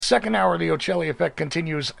Second hour of the Ochelli Effect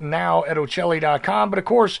continues now at Ochelli.com. But, of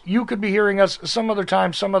course, you could be hearing us some other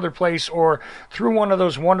time, some other place, or through one of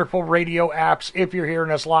those wonderful radio apps if you're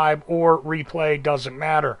hearing us live or replay, doesn't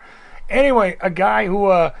matter. Anyway, a guy who,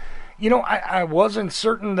 I wasn't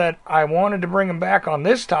certain that I wanted to bring him back on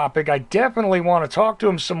this topic. I definitely want to talk to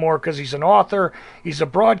him some more because he's an author, he's a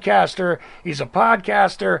broadcaster, he's a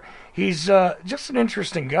podcaster. He's just an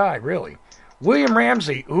interesting guy, really. William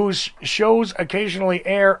Ramsey, whose shows occasionally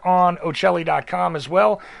air on Ochelli.com as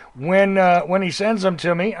well, when he sends them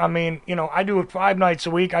to me. I mean, I do it 5 nights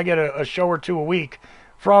a week. I get a show or 2 a week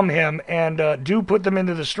from him and do put them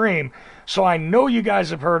into the stream. So I know you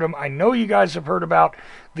guys have heard him. I know you guys have heard about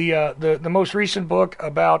the most recent book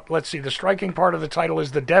about, let's see, the striking part of the title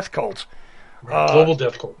is The Death Cult. Global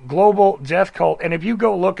Death Cult. Global Death Cult. And if you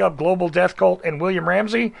go look up Global Death Cult and William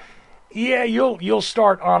Ramsey, yeah, you'll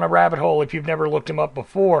start on a rabbit hole if you've never looked him up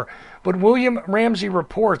before. But William Ramsey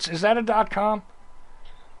Reports, is that a .com?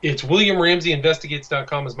 It's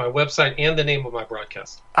WilliamRamseyInvestigates.com is my website and the name of my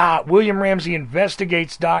broadcast.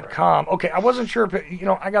 WilliamRamseyInvestigates.com. Okay, I wasn't sure if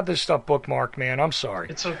I got this stuff bookmarked, man. I'm sorry.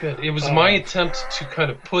 It's so good. It was my attempt to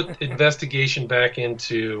kind of put investigation back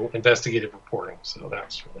into investigative reporting. So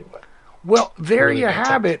that's really what. Well, there you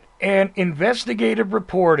have it. And investigative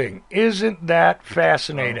reporting, isn't that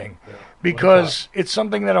fascinating? Yeah. Because it's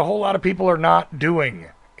something that a whole lot of people are not doing,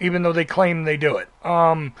 even though they claim they do it.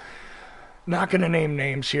 Not going to name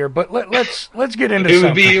names here, but let's get into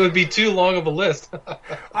something. It would be too long of a list.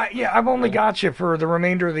 I've only got you for the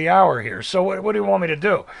remainder of the hour here. So what do you want me to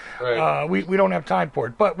do? Right. We don't have time for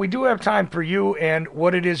it, but we do have time for you and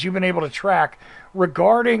what it is you've been able to track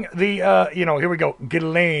regarding the here we go,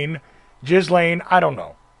 Ghislaine, I don't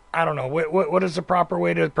know. What is the proper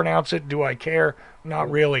way to pronounce it? Do I care?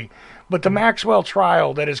 Not really. But the Maxwell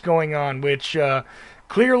trial that is going on, which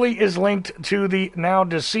clearly is linked to the now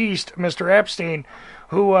deceased Mr. Epstein,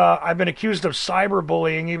 who I've been accused of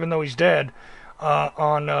cyberbullying, even though he's dead,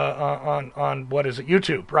 on what is it,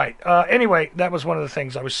 YouTube, right? Anyway, that was one of the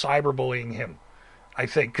things. I was cyberbullying him, I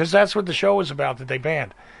think, because that's what the show was about that they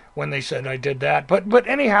banned when they said I did that. But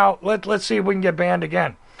anyhow, let's see if we can get banned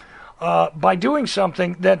again. By doing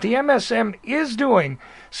something that the MSM is doing.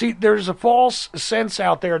 See, there's a false sense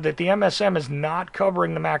out there that the MSM is not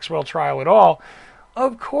covering the Maxwell trial at all.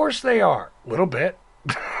 Of course they are. A little bit.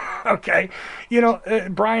 Okay.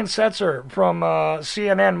 Brian Setzer from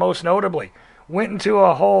CNN, most notably, went into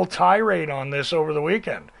a whole tirade on this over the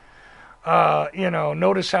weekend.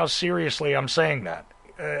 Notice how seriously I'm saying that.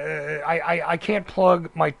 I can't plug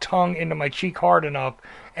my tongue into my cheek hard enough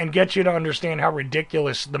and get you to understand how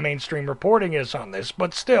ridiculous the mainstream reporting is on this.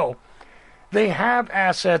 But still, they have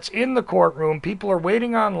assets in the courtroom. People are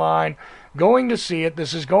waiting online, going to see it.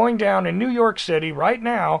 This is going down in New York City right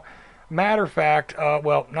now. Matter of fact,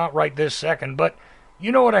 not right this second, but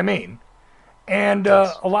you know what I mean. And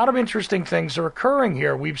a lot of interesting things are occurring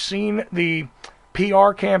here. We've seen the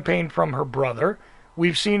PR campaign from her brother.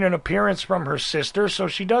 We've seen an appearance from her sister, so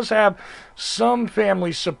she does have some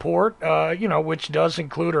family support, which does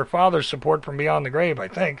include her father's support from beyond the grave, I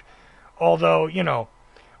think. Although,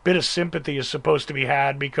 bit of sympathy is supposed to be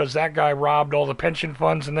had because that guy robbed all the pension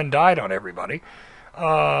funds and then died on everybody,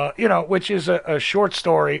 which is a short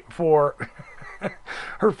story for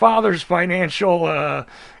her father's financial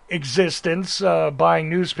existence, buying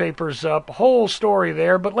newspapers up, whole story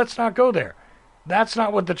there, but let's not go there. That's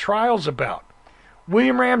not what the trial's about.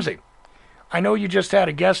 William Ramsey, I know you just had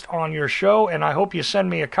a guest on your show, and I hope you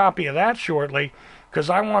send me a copy of that shortly, because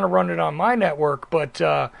I want to run it on my network, but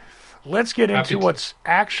let's get into what's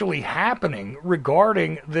actually happening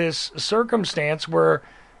regarding this circumstance where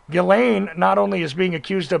Ghislaine not only is being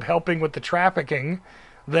accused of helping with the trafficking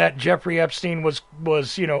that Jeffrey Epstein was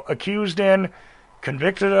accused in,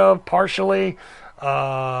 convicted of partially,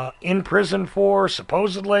 in prison for,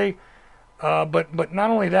 supposedly, but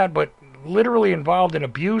not only that, but literally involved in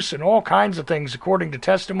abuse and all kinds of things, according to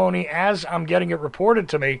testimony, as I'm getting it reported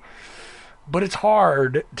to me. But it's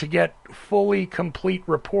hard to get fully complete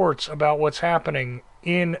reports about what's happening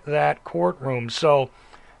in that courtroom. So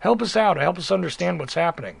help us out. Help us understand what's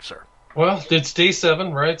happening, sir. Well, it's day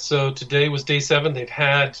 7, right? So today was day 7. They've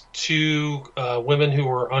had 2 women who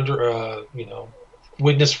were under,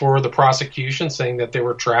 witness for the prosecution saying that they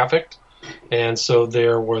were trafficked. And so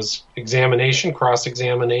there was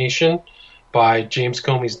cross-examination by James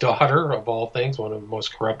Comey's daughter, of all things, one of the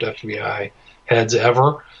most corrupt FBI heads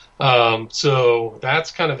ever. So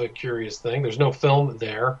that's kind of a curious thing. There's no film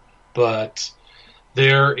there, but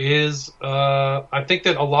there is, I think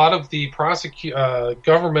that a lot of the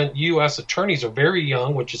government U.S. attorneys are very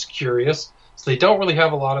young, which is curious. So they don't really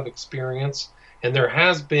have a lot of experience. and there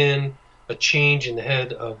has been a change in the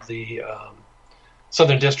head of the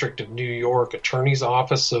Southern District of New York Attorney's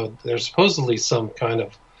Office. So there's supposedly some kind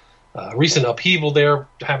of recent upheaval there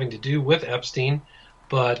having to do with Epstein.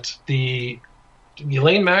 But the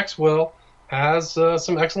Ghislaine Maxwell has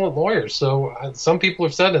some excellent lawyers. So some people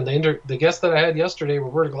have said, and the guest that I had yesterday,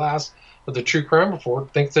 Roberta Glass of the True Crime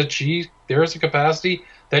Report, thinks that there is a capacity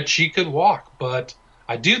that she could walk. But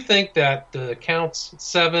I do think that the counts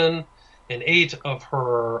 7 and 8 of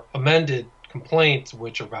her amended complaints,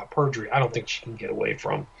 which are about perjury, I don't think she can get away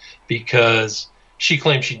from, because she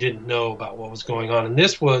claims she didn't know about what was going on. And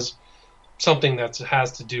this was something that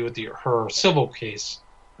has to do with her civil case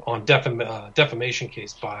on defamation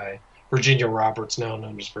case by Virginia Roberts, now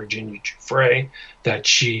known as Virginia Giuffre, that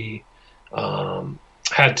she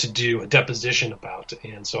had to do a deposition about.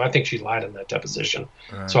 And so I think she lied in that deposition.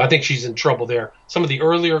 Right. So I think she's in trouble there. Some of the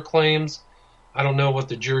earlier claims, I don't know what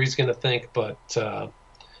the jury's going to think, but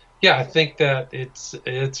yeah, I think that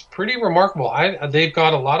it's pretty remarkable. They've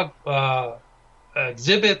got a lot of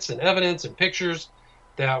exhibits and evidence and pictures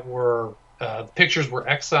that were pictures were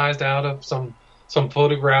excised out of some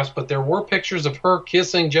photographs, but there were pictures of her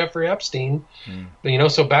kissing Jeffrey Epstein.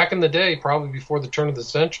 So back in the day, probably before the turn of the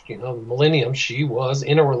century, the millennium, she was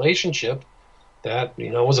in a relationship that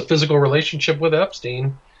was a physical relationship with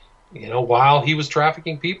Epstein, while he was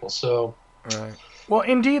trafficking people. So. Right. Well,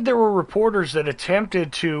 indeed, there were reporters that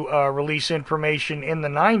attempted to release information in the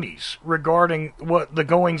 90s regarding what the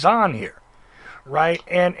goings-on here, right?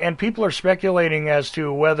 And people are speculating as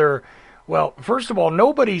to whether, well, first of all,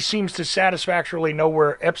 nobody seems to satisfactorily know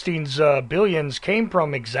where Epstein's billions came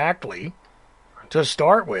from exactly to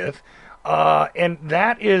start with, and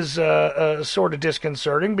that is sort of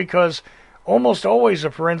disconcerting, because almost always a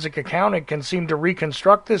forensic accountant can seem to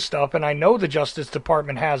reconstruct this stuff, and I know the Justice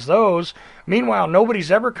Department has those. Meanwhile, nobody's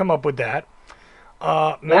ever come up with that.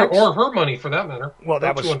 Or her money, for that matter. Well,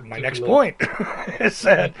 that was my next point. It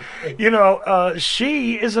said,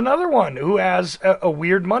 she is another one who has a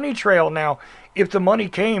weird money trail. Now, if the money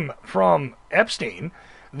came from Epstein,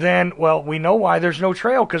 then, well, we know why there's no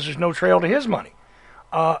trail, because there's no trail to his money.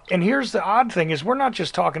 And here's the odd thing, is we're not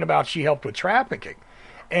just talking about she helped with trafficking.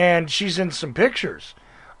 And she's in some pictures.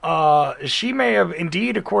 She may have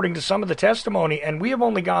indeed, according to some of the testimony, and we have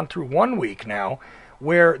only gone through 1 week now,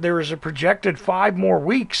 where there is a projected 5 more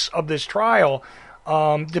weeks of this trial,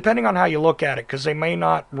 depending on how you look at it, because they may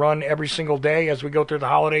not run every single day as we go through the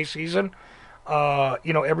holiday season.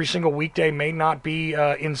 Every single weekday may not be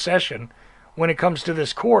in session when it comes to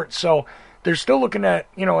this court. So they're still looking at,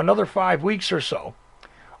 another 5 weeks or so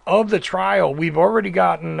of the trial. We've already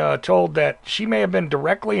gotten told that she may have been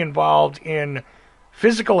directly involved in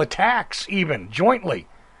physical attacks, even jointly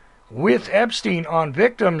with Epstein on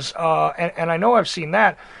victims. And I know I've seen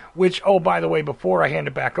that, which, oh, by the way, before I hand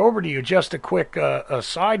it back over to you, just a quick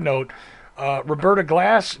side note. Roberta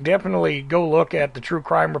Glass, definitely go look at the True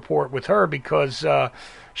Crime Report with her, because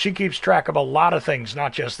she keeps track of a lot of things,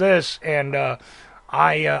 not just this. And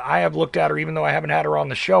I have looked at her, even though I haven't had her on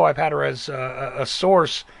the show. I've had her as a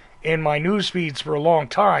source in my news feeds for a long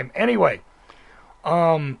time. Anyway,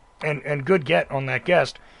 and good get on that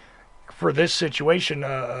guest for this situation,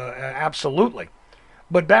 absolutely.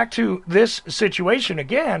 But back to this situation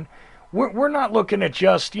again, we're not looking at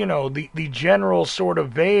just, the general sort of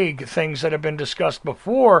vague things that have been discussed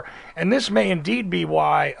before. And this may indeed be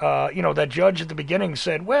why, that judge at the beginning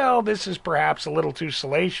said, well, this is perhaps a little too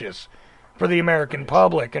salacious for the American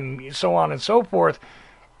public, and so on and so forth.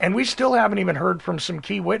 And we still haven't even heard from some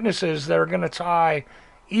key witnesses that are going to tie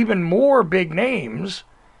even more big names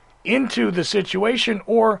into the situation.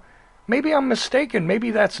 Or maybe I'm mistaken. Maybe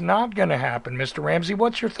that's not going to happen. Mr. Ramsey,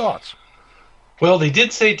 what's your thoughts? Well, they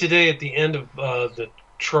did say today at the end of the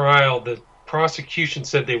trial, the prosecution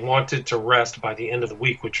said they wanted to rest by the end of the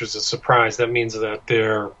week, which was a surprise. That means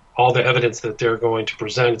that all the evidence that they're going to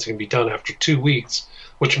present is going to be done after 2 weeks,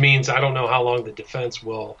 which means I don't know how long the defense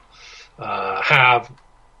will have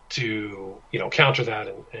to, counter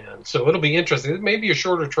that. And so it'll be interesting. It may be a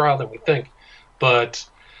shorter trial than we think, but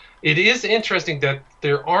it is interesting that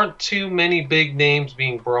there aren't too many big names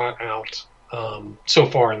being brought out so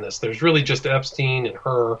far in this. There's really just Epstein and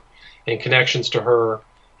her and connections to her,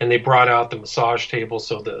 and they brought out the massage table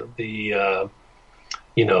so the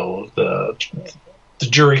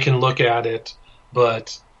jury can look at it.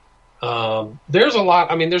 But there's a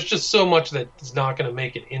lot. I mean, there's just so much that is not going to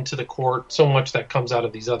make it into the court, so much that comes out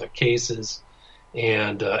of these other cases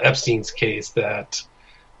and Epstein's case that,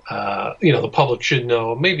 the public should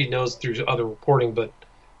know, maybe knows through other reporting. But,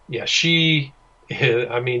 yeah, she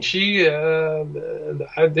I mean,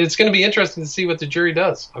 it's going to be interesting to see what the jury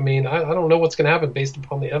does. I mean, I don't know what's going to happen based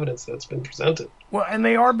upon the evidence that's been presented. Well, and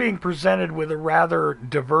they are being presented with a rather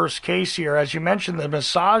diverse case here. As you mentioned, the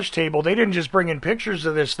massage table, they didn't just bring in pictures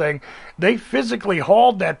of this thing. They physically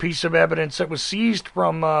hauled that piece of evidence that was seized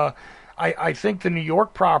from, I think, the New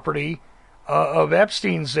York property of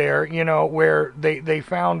Epstein's there, where they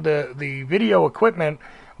found the video equipment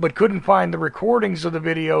but couldn't find the recordings of the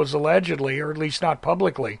videos allegedly, or at least not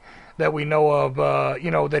publicly, that we know of,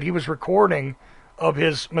 that he was recording of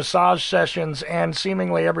his massage sessions and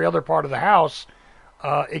seemingly every other part of the house,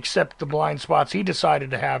 except the blind spots he decided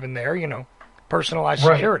to have in there, personalized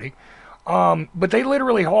security. But they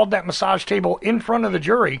literally hauled that massage table in front of the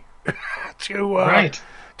jury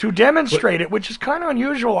to demonstrate it, which is kind of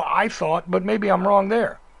unusual, I thought, but maybe I'm wrong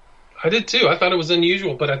there. I did too. I thought it was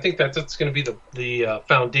unusual, but I think that's going to be the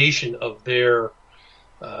foundation of their,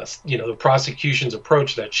 the prosecution's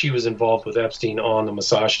approach, that she was involved with Epstein on the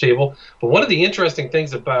massage table. But one of the interesting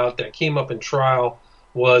things about that came up in trial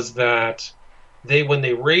was that when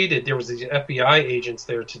they raided, there was these FBI agents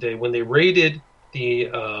there today, when they raided the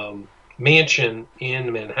mansion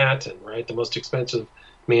in Manhattan, right, the most expensive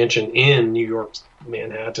mansion in New York's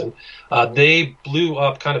Manhattan, they blew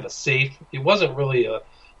up kind of a safe. It wasn't really a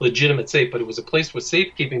legitimate safe, but it was a place with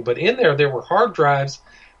safekeeping. But in there were hard drives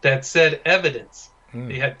that said evidence.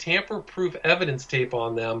 They had tamper-proof evidence tape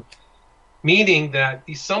on them, meaning that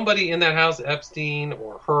somebody in that house, Epstein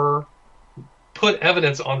or her, put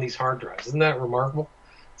evidence on these hard drives. Isn't that remarkable?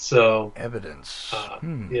 So evidence.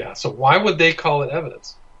 Yeah. So why would they call it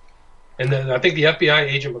evidence? And then I think the FBI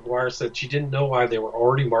agent McGuire said she didn't know why they were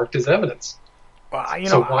already marked as evidence. Well,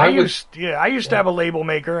 I used to have a label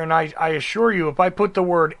maker, and I assure you, if I put the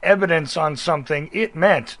word evidence on something, it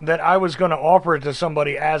meant that I was going to offer it to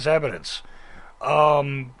somebody as evidence.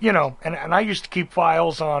 And I used to keep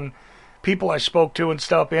files on people I spoke to and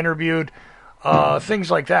stuff, interviewed,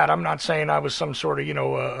 things like that. I'm not saying I was some sort of,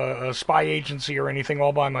 a spy agency or anything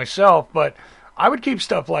all by myself, but I would keep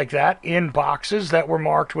stuff like that in boxes that were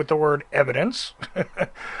marked with the word evidence.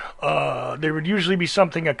 There would usually be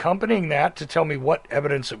something accompanying that to tell me what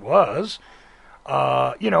evidence it was,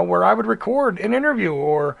 where I would record an interview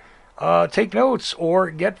or take notes or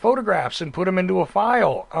get photographs and put them into a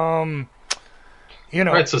file.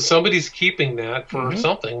 Right, so somebody's keeping that for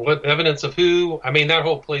something. What evidence of who? I mean, that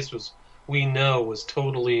whole place was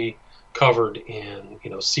totally covered in,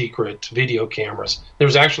 secret video cameras. There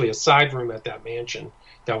was actually a side room at that mansion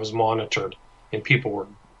that was monitored, and people were,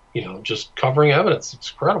 just covering evidence.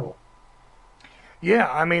 It's incredible.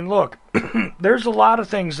 Yeah, I mean, look, there's a lot of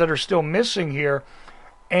things that are still missing here,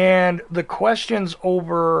 and the questions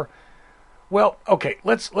over. Well, okay,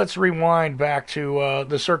 let's rewind back to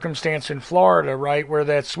the circumstance in Florida, right, where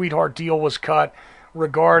that sweetheart deal was cut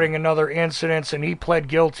regarding another incident, and he pled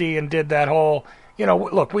guilty and did that whole.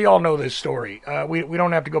 Look, we all know this story. We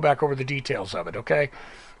don't have to go back over the details of it, okay?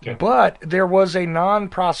 But there was a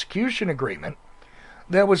non-prosecution agreement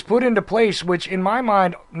that was put into place, which, in my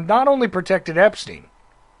mind, not only protected Epstein,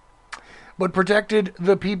 but protected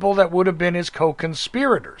the people that would have been his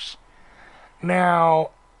co-conspirators.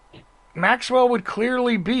 Now, Maxwell would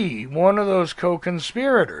clearly be one of those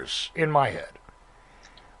co-conspirators in my head.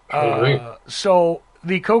 So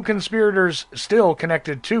the co-conspirators still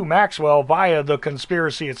connected to Maxwell via the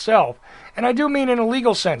conspiracy itself. And I do mean in a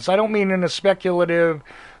legal sense. I don't mean in a speculative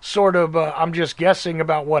sort of, I'm just guessing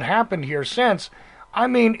about what happened here sense. I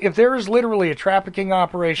mean, if there is literally a trafficking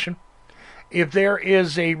operation, if there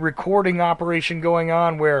is a recording operation going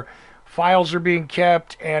on where files are being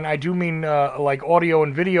kept, and I do mean like audio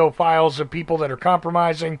and video files of people that are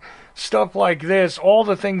compromising, stuff like this, all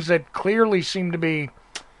the things that clearly seem to be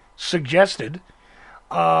suggested,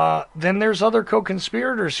 then there's other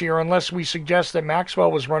co-conspirators here, unless we suggest that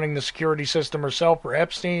Maxwell was running the security system herself for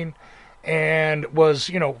Epstein and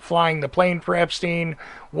was, flying the plane for Epstein,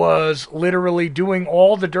 was literally doing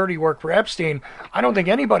all the dirty work for Epstein. I don't think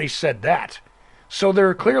anybody said that. So there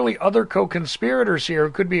are clearly other co-conspirators here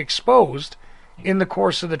who could be exposed in the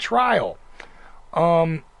course of the trial.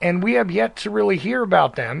 And we have yet to really hear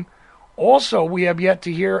about them. Also, we have yet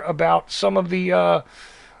to hear about some of the,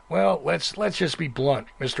 let's just be blunt,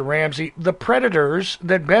 Mr. Ramsey, the predators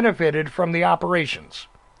that benefited from the operations.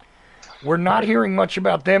 We're not hearing much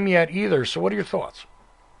about them yet either. So what are your thoughts?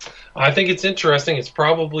 I think it's interesting. It's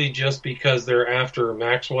probably just because they're after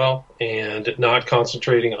Maxwell and not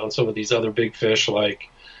concentrating on some of these other big fish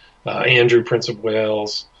like Andrew, Prince of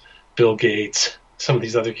Wales, Bill Gates, some of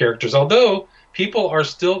these other characters. Although people are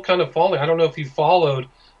still kind of falling. I don't know if you followed,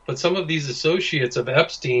 but some of these associates of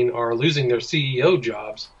Epstein are losing their CEO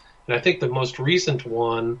jobs. And I think the most recent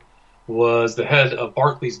one was the head of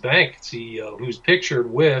Barclays Bank CEO, who's pictured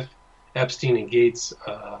with Epstein and Gates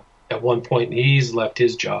at one point. He's left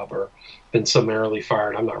his job or been summarily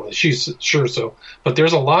fired. I'm not really sure. So, but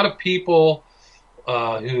there's a lot of people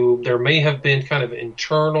who there may have been kind of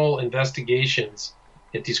internal investigations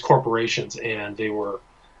at these corporations, and they were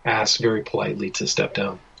asked very politely to step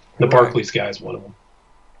down. The Barclays guy is one of them.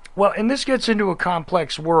 Well, and this gets into a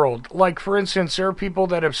complex world. Like, for instance, there are people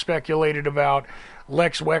that have speculated about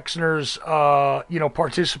Lex Wexner's,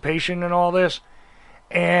 participation in all this.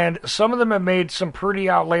 And some of them have made some pretty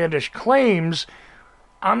outlandish claims.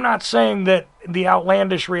 I'm not saying that the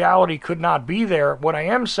outlandish reality could not be there. What I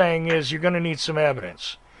am saying is you're going to need some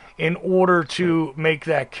evidence in order to make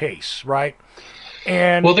that case, right?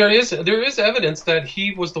 And well, there is evidence that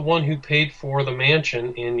he was the one who paid for the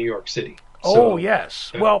mansion in New York City. So,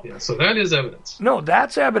 yes. Well, so that is evidence. No,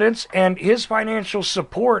 that's evidence, and his financial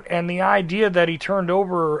support and the idea that he turned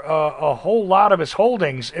over a whole lot of his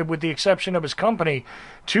holdings, with the exception of his company,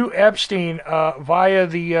 to Epstein via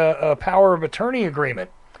the power of attorney agreement.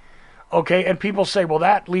 Okay, and people say, well,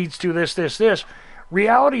 that leads to this.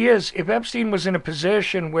 Reality is, if Epstein was in a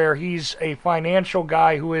position where he's a financial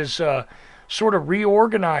guy who is sort of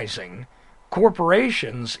reorganizing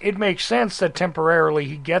corporations, it makes sense that temporarily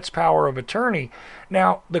he gets power of attorney.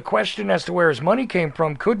 Now, the question as to where his money came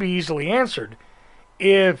from could be easily answered.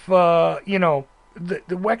 If, the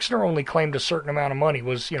Wexner only claimed a certain amount of money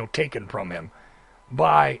was, taken from him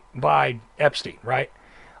by Epstein, right?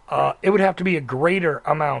 It would have to be a greater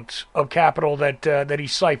amount of capital that he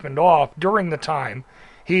siphoned off during the time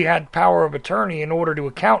he had power of attorney in order to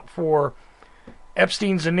account for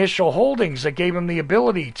Epstein's initial holdings that gave him the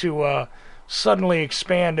ability to suddenly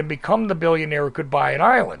expand and become the billionaire who could buy an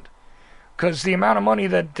island. Because the amount of money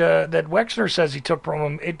that Wexner says he took from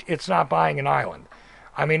him, it's not buying an island.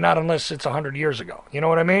 I mean, not unless it's 100 years ago. You know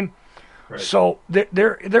what I mean? Right. So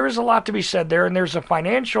there is a lot to be said there, and there's a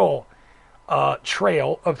financial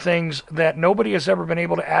trail of things that nobody has ever been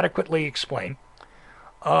able to adequately explain.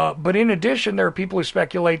 But in addition, there are people who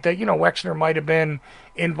speculate that, Wexner might have been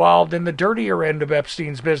involved in the dirtier end of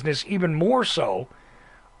Epstein's business, even more so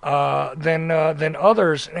than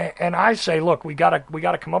others. And I say, look, we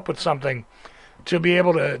gotta come up with something to be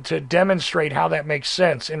able to demonstrate how that makes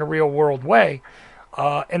sense in a real world way.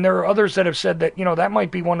 And there are others that have said that, that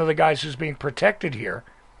might be one of the guys who's being protected here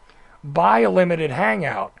by a limited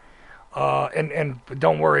hangout. And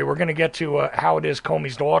don't worry, we're going to get to how it is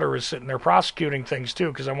Comey's daughter is sitting there prosecuting things too,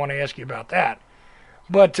 because I want to ask you about that.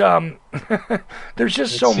 But there's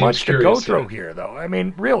just so much to go through here, though. I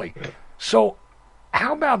mean, really. Yeah. So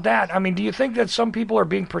how about that? I mean, do you think that some people are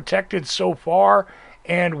being protected so far?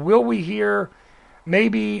 And will we hear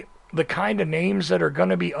maybe the kind of names that are going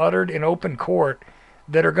to be uttered in open court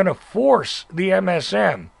that are going to force the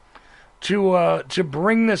MSM to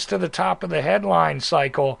bring this to the top of the headline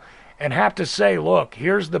cycle and have to say, look,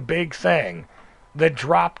 here's the big thing that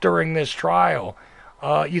dropped during this trial?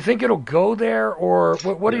 You think it'll go there, or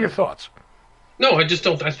what are your thoughts? No, I just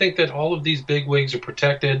don't. I think that all of these big wigs are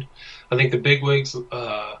protected. I think the big wigs,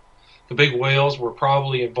 the big whales, were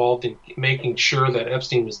probably involved in making sure that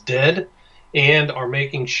Epstein was dead, and are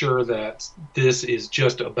making sure that this is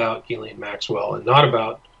just about Ghislaine Maxwell and not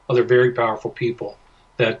about other very powerful people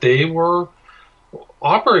that they were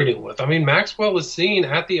operating with. I mean, Maxwell is seen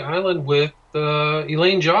at the island with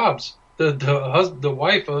Elaine Jobs, the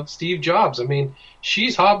wife of Steve Jobs. I mean,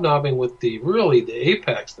 she's hobnobbing with the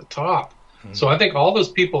apex, the top. Mm-hmm. So I think all those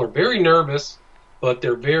people are very nervous, but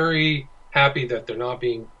they're very happy that they're not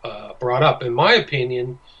being brought up. In my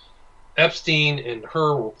opinion, Epstein and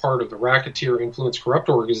her were part of the racketeer influence corrupt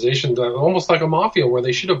organization, almost like a mafia, where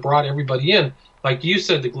they should have brought everybody in. Like you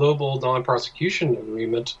said, the global non-prosecution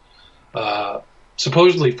agreement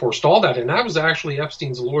supposedly forestalled that, and that was actually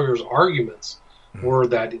Epstein's lawyers' arguments, were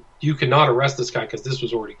that you cannot arrest this guy because this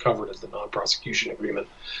was already covered as the non-prosecution agreement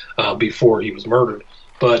before he was murdered.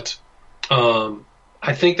 But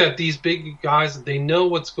I think that these big guys, they know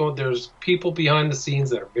what's going. There's people behind the scenes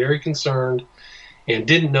that are very concerned and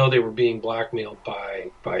didn't know they were being blackmailed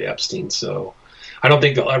by Epstein. So I don't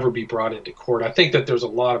think they'll ever be brought into court. I think that there's a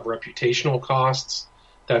lot of reputational costs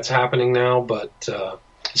that's happening now, but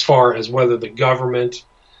as far as whether the government,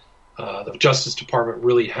 the Justice Department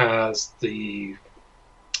really has the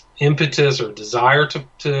impetus or desire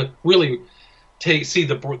to really see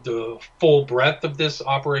the full breadth of this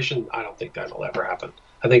operation, I don't think that'll ever happen.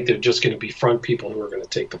 I think they're just going to be front people who are going to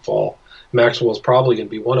take the fall. Maxwell's probably going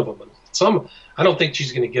to be one of them. I don't think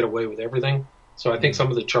she's going to get away with everything. So I think some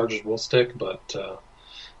of the charges will stick, but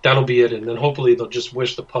that'll be it. And then hopefully they'll just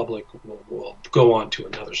wish the public will go on to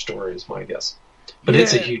another story, is my guess. But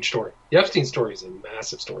it's a huge story. The Epstein story is a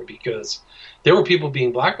massive story because there were people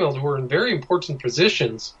being blackmailed who were in very important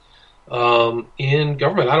positions in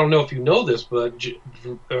government. I don't know if you know this, but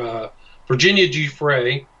Virginia G.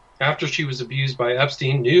 Frey, after she was abused by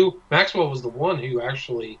Epstein, knew Maxwell was the one who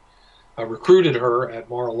actually recruited her at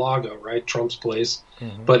Mar-a-Lago, right, Trump's place.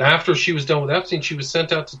 Mm-hmm. But after she was done with Epstein, she was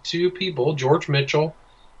sent out to two people, George Mitchell,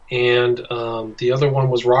 and the other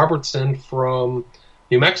one was Robertson from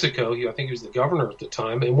New Mexico. I think he was the governor at the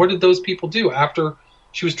time. And what did those people do after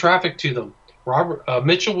she was trafficked to them?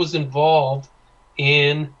 Mitchell was involved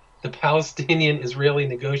in the Palestinian-Israeli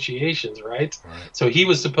negotiations, right? So he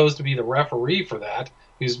was supposed to be the referee for that,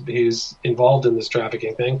 who's involved in this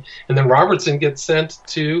trafficking thing. And then Robertson gets sent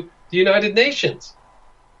to the United Nations.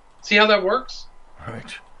 See how that works?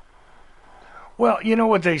 Right. Well, you know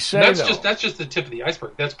what they say, that's just the tip of the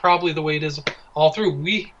iceberg. That's probably the way it is all through.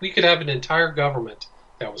 We could have an entire government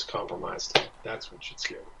that was compromised. That's what should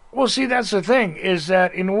scare me. Well, see, that's the thing, is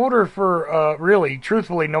that in order for, really,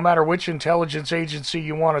 truthfully, no matter which intelligence agency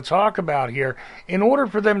you want to talk about here, in order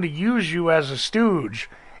for them to use you as a stooge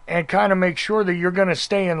and kind of make sure that you're going to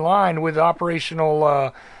stay in line with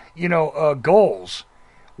operational, goals,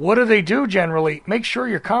 what do they do generally? Make sure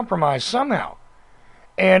you're compromised somehow.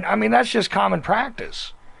 And, I mean, that's just common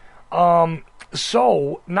practice.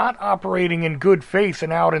 So, not operating in good faith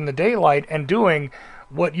and out in the daylight and doing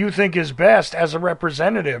what you think is best as a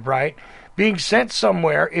representative, right? Being sent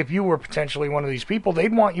somewhere, if you were potentially one of these people,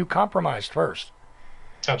 they'd want you compromised first.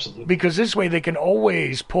 Absolutely. Because this way they can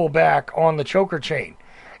always pull back on the choker chain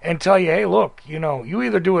and tell you, hey, look, you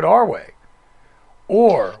either do it our way,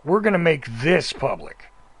 or we're going to make this public,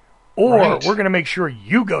 or we're going to make sure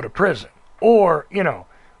you go to prison, or,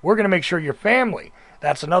 we're going to make sure your family.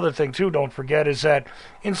 That's another thing, too, don't forget, is that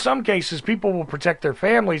in some cases people will protect their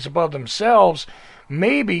families above themselves.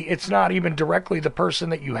 Maybe it's not even directly the person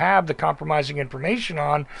that you have the compromising information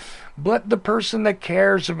on, but the person that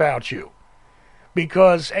cares about you.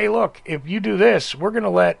 Because, hey, look, if you do this, we're going to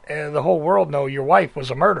let the whole world know your wife was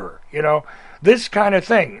a murderer, This kind of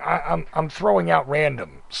thing. I'm throwing out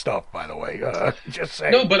random stuff, by the way. Just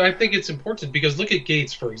saying. No, but I think it's important because look at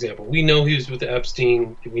Gates, for example. We know he was with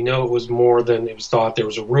Epstein. We know it was more than it was thought. There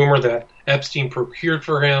was a rumor that Epstein procured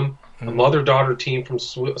for him a mother-daughter team from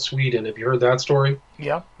Sweden. Have you heard that story?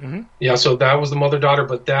 Yeah. Mm-hmm. Yeah, so that was the mother-daughter.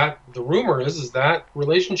 But the rumor is that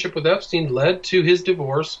relationship with Epstein led to his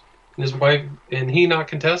divorce and his wife, and he not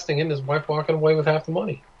contesting it, and his wife walking away with half the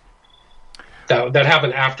money. That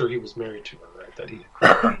happened after he was married to her,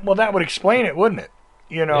 right? Well, that would explain it, wouldn't it?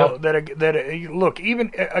 Look,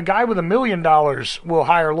 even a guy with $1 million will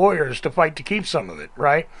hire lawyers to fight to keep some of it,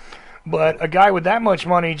 right? But a guy with that much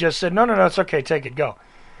money just said, no, it's okay, take it, go.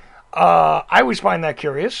 I always find that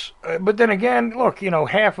curious. But then again, look,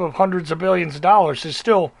 half of hundreds of billions of dollars is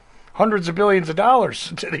still hundreds of billions of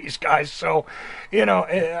dollars to these guys. So,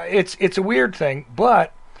 it's a weird thing.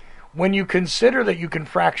 But when you consider that you can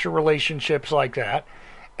fracture relationships like that,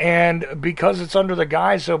 and because it's under the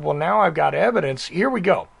guise of, well, now I've got evidence, here we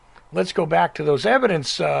go. Let's go back to those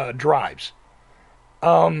evidence drives.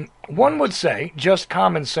 One would say, just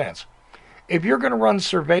common sense. If you're going to run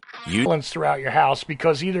surveillance throughout your house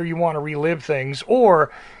because either you want to relive things,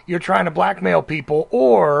 or you're trying to blackmail people,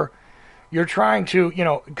 or you're trying to,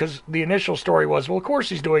 because the initial story was, well, of course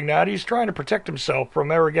he's doing that. He's trying to protect himself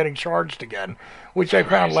from ever getting charged again, which I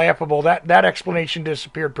found laughable. That explanation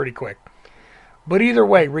disappeared pretty quick. But either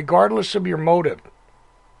way, regardless of your motive,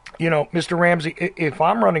 Mr. Ramsey, if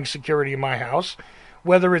I'm running security in my house,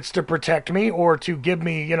 whether it's to protect me or to give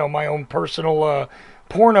me, my own personal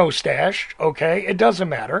porno stash, okay, it doesn't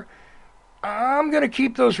matter. I'm going to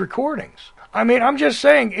keep those recordings. I mean, I'm just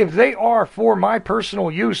saying, if they are for my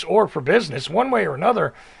personal use or for business, one way or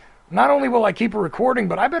another, not only will I keep a recording,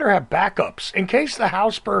 but I better have backups in case the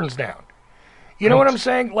house burns down. You know what I'm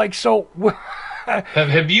saying? Like, so...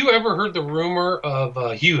 Have you ever heard the rumor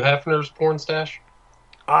of Hugh Hefner's porn stash?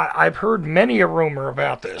 I've heard many a rumor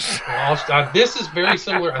about this. This is very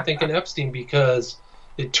similar, I think, in Epstein, because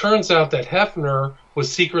it turns out that Hefner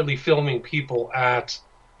was secretly filming people at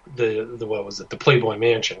the Playboy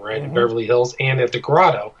Mansion, right, in Beverly Hills, and at the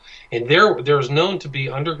Grotto. And there's known to be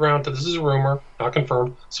underground, this is a rumor, not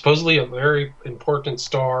confirmed, supposedly a very important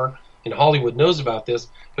star in Hollywood knows about this,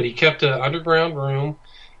 but he kept an underground room,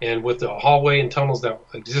 and with the hallway and tunnels that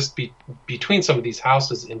exist between some of these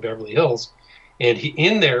houses in Beverly Hills. And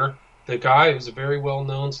the guy who's a very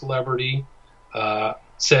well-known celebrity,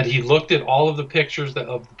 said he looked at all of the pictures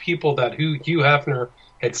of the people that Hugh Hefner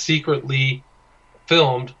had secretly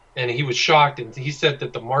filmed and he was shocked, and he said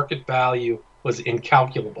that the market value was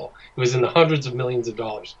incalculable. It was in the hundreds of millions of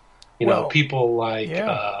dollars. Well, People like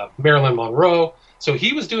yeah. Marilyn Monroe. So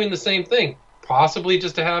he was doing the same thing, possibly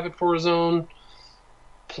just to have it for his own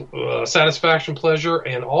satisfaction, pleasure,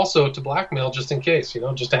 and also to blackmail just in case,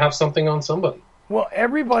 just to have something on somebody. Well,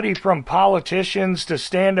 everybody from politicians to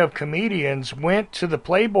stand-up comedians went to the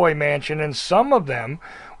Playboy Mansion, and some of them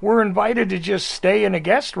were invited to just stay in a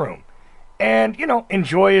guest room. And,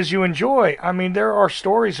 enjoy as you enjoy. I mean, there are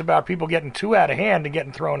stories about people getting too out of hand and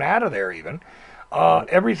getting thrown out of there even.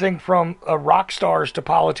 Everything from rock stars to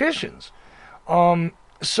politicians.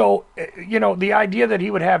 So, the idea that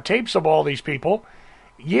he would have tapes of all these people,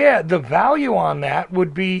 yeah, the value on that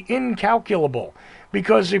would be incalculable.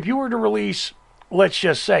 Because if you were to release, let's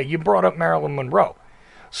just say, you brought up Marilyn Monroe.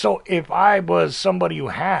 So if I was somebody who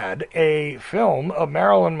had a film of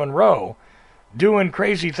Marilyn Monroe doing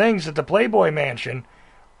crazy things at the Playboy Mansion,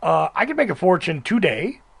 I could make a fortune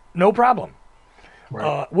today, no problem.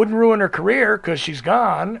 Right. Wouldn't ruin her career because she's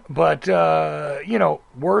gone, but,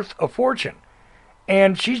 worth a fortune.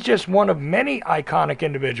 And she's just one of many iconic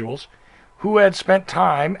individuals who had spent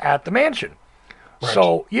time at the mansion. Right.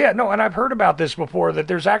 So, yeah, no, and I've heard about this before, that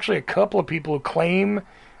there's actually a couple of people who claim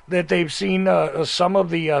that they've seen some of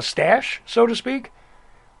the stash, so to speak.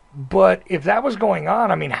 But if that was going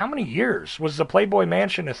on, I mean, how many years was the Playboy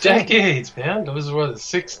Mansion a thing? Decades, man. Those were the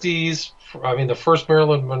 60s. I mean, the first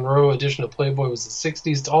Marilyn Monroe edition of Playboy was the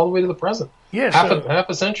 60s all the way to the present. Yes. Half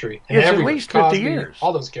a century. And it's at least 50 Cosby, years.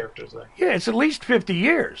 All those characters there. Yeah, it's at least 50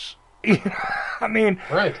 years. I mean,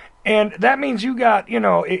 right. And that means you got,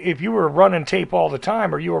 if you were running tape all the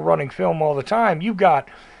time or you were running film all the time, you've got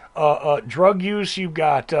drug use, you've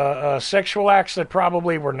got sexual acts that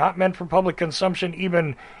probably were not meant for public consumption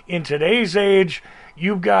even in today's age.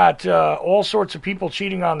 You've got all sorts of people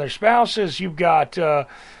cheating on their spouses. You've got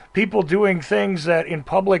people doing things that in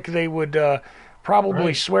public they would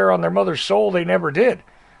probably swear on their mother's soul they never did.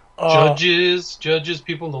 Judges,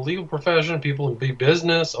 people in the legal profession, people in big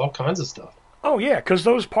business, all kinds of stuff. Oh, yeah, because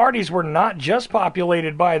those parties were not just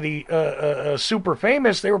populated by the super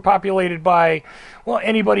famous. They were populated by, well,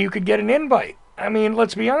 anybody who could get an invite. I mean,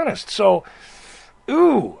 let's be honest. So,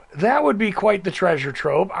 that would be quite the treasure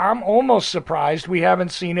trove. I'm almost surprised we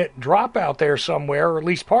haven't seen it drop out there somewhere, or at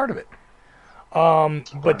least part of it.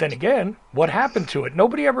 But then again, what happened to it?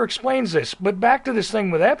 Nobody ever explains this. But back to this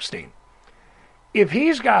thing with Epstein. If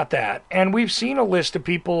he's got that, and we've seen a list of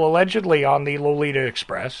people allegedly on the Lolita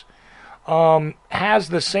Express, has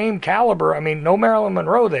the same caliber. I mean, no Marilyn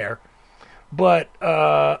Monroe there, but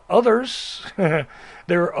others, there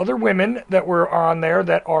are other women that were on there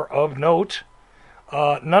that are of note.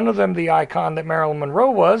 None of them the icon that Marilyn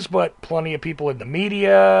Monroe was, but plenty of people in the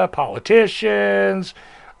media, politicians,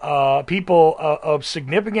 people of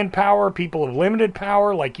significant power, people of limited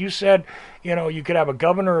power. Like you said, you could have a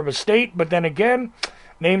governor of a state, but then again,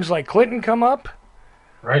 names like Clinton come up.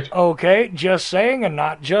 Right. Okay, just saying, and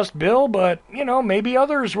not just Bill, but, maybe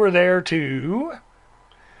others were there too.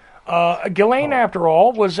 Ghislaine, after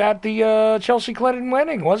all, was at the Chelsea Clinton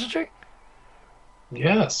wedding, wasn't she?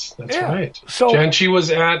 Yes, that's right. So, and she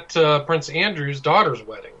was at Prince Andrew's daughter's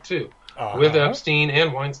wedding, too, with Epstein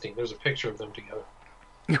and Weinstein. There's a picture of them together.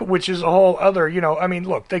 Which is a whole other, I mean,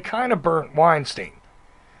 look, they kind of burnt Weinstein.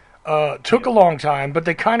 Took a long time, but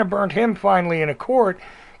they kind of burnt him finally in a court.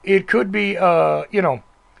 It could be,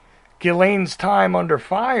 Ghislaine's time under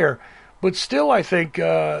fire, but still I think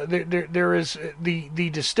there is the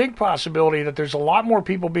distinct possibility that there's a lot more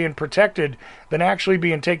people being protected than actually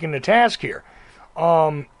being taken to task here.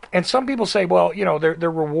 And some people say, well, they're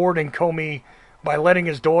rewarding Comey by letting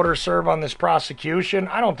his daughter serve on this prosecution.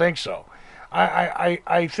 I don't think so.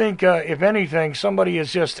 I think, if anything, somebody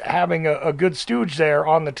is just having a good stooge there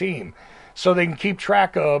on the team so they can keep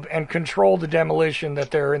track of and control the demolition that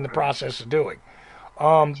they're in the process of doing.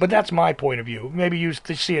 But that's my point of view. Maybe you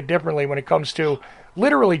see it differently when it comes to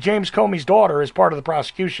literally James Comey's daughter as part of the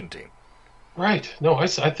prosecution team. Right. No, I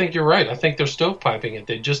think you're right. I think they're stovepiping it.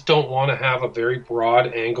 They just don't want to have a very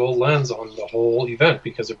broad angle lens on the whole event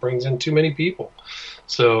because it brings in too many people.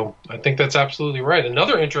 So I think that's absolutely right.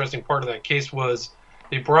 Another interesting part of that case was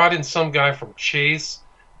they brought in some guy from Chase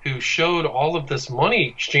who showed all of this money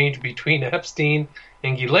exchange between Epstein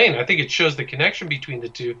and Ghislaine. I think it shows the connection between the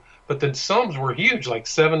two. But the sums were huge, like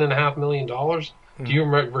 $7.5 million. Mm-hmm. Do you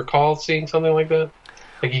recall seeing something like that?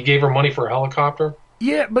 Like he gave her money for a helicopter?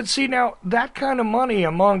 Yeah, but see, now, that kind of money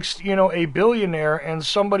amongst, a billionaire and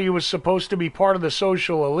somebody who was supposed to be part of the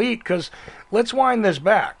social elite, because let's wind this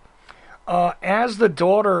back. As the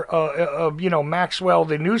daughter of, Maxwell,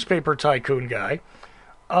 the newspaper tycoon guy,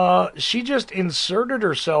 she just inserted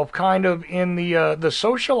herself kind of in the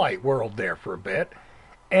socialite world there for a bit,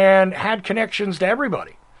 and had connections to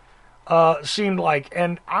everybody. Seemed like,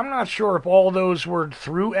 and I'm not sure if all those were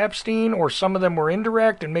through Epstein or some of them were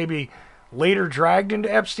indirect and maybe later dragged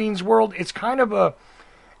into Epstein's world. It's kind of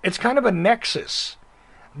a nexus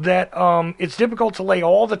that it's difficult to lay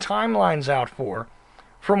all the timelines out for.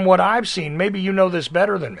 From what I've seen, maybe you know this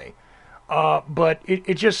better than me, but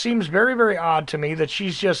it just seems very, very odd to me that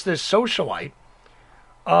she's just this socialite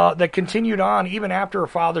that continued on even after her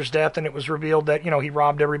father's death, and it was revealed that, he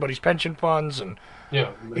robbed everybody's pension funds and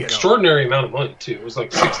extraordinary amount of money too. It was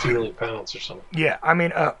like 60 million pounds or something. Yeah, I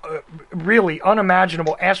mean, really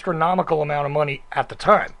unimaginable, astronomical amount of money at the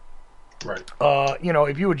time. Right.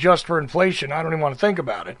 If you adjust for inflation, I don't even want to think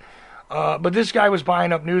about it. But this guy was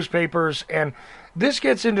buying up newspapers, and this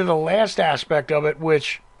gets into the last aspect of it,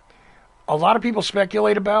 which a lot of people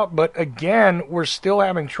speculate about, but again, we're still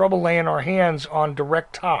having trouble laying our hands on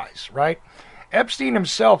direct ties, right? Epstein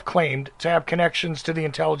himself claimed to have connections to the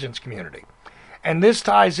intelligence community. And this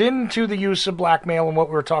ties into the use of blackmail and what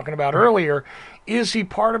we were talking about earlier. Is he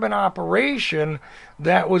part of an operation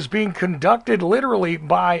that was being conducted literally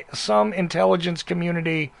by some intelligence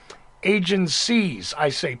community agencies? I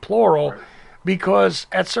say plural, because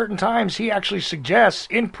at certain times he actually suggests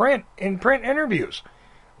in print interviews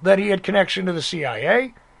that he had connection to the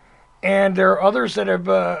CIA, and there are others that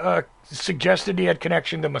have suggested he had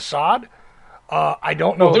connection to Mossad. I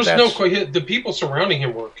don't know. Well, the people surrounding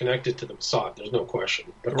him were connected to the Mossad. There's no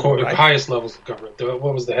question. The highest levels of government.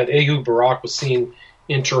 What was the head? Ehud Barak was seen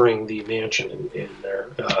entering the mansion in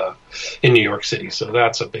New York City. So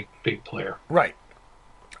that's a big player. Right.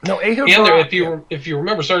 No, Ehud and Barak. If you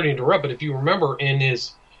remember, sorry to interrupt, but if you remember in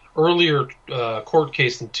his earlier court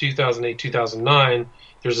case in 2008, 2009,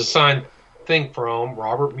 there's a signed thing from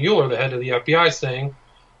Robert Mueller, the head of the FBI, saying,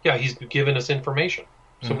 "Yeah, he's given us information."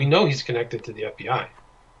 So we know he's connected to the FBI.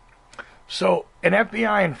 So an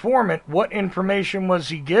FBI informant, what information was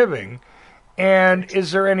he giving? And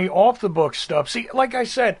is there any off-the-book stuff? See, like I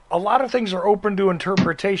said, a lot of things are open to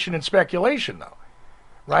interpretation and speculation, though.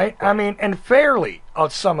 Right? I mean, and fairly,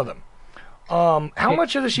 some of them. How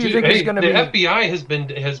much of this do you think is going to be... The FBI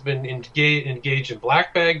has been engaged in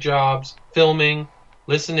black bag jobs, filming,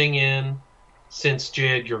 listening in, since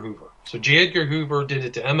J. Edgar Hoover. So J. Edgar Hoover did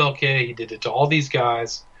it to MLK. He did it to all these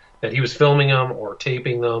guys that he was filming them or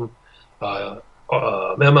taping them.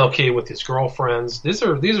 MLK with his girlfriends. These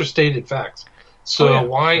are stated facts. So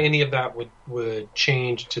why any of that would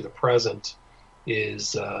change to the present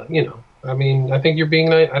is, I mean, I think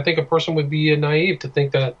I think a person would be naive to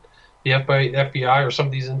think that the FBI or some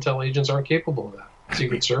of these intel agents aren't capable of that.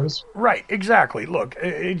 Secret Service. Right, exactly. Look,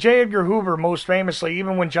 J. Edgar Hoover, most famously,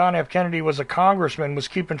 even when John F. Kennedy was a congressman, was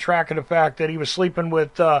keeping track of the fact that he was sleeping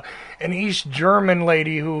with an East German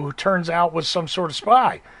lady who turns out was some sort of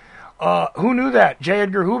spy. Who knew that? J.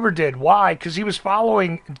 Edgar Hoover did. Why? Because he was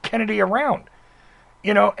following Kennedy around,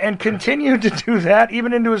 and continued to do that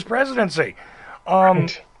even into his presidency. So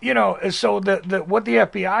what the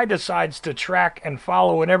FBI decides to track and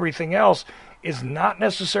follow and everything else is not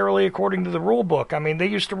necessarily according to the rule book. I mean, they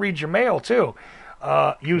used to read your mail, too.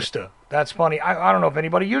 Used to. That's funny. I don't know if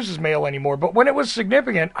anybody uses mail anymore, but when it was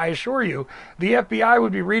significant, I assure you, the FBI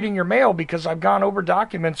would be reading your mail, because I've gone over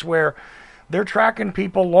documents where they're tracking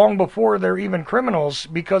people long before they're even criminals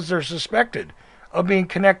because they're suspected of being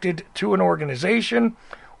connected to an organization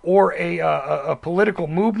or a political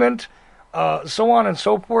movement, so on and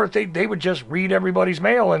so forth. They would just read everybody's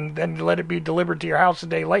mail and then let it be delivered to your house a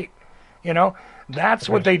day late. That's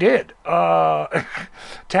what they did.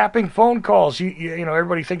 Tapping phone calls.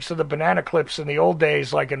 Everybody thinks of the banana clips in the old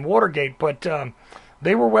days, like in Watergate, but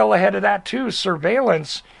they were well ahead of that too.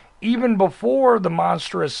 Surveillance, even before the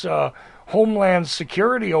monstrous Homeland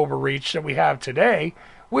Security overreach that we have today,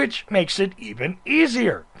 which makes it even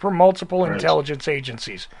easier for multiple intelligence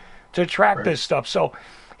agencies to track this stuff. So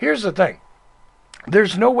here's the thing.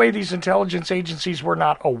 There's no way these intelligence agencies were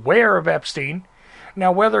not aware of Epstein.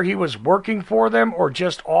 Now, whether he was working for them or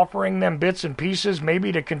just offering them bits and pieces,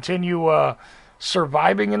 maybe to continue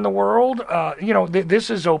surviving in the world, this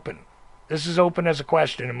is open. This is open as a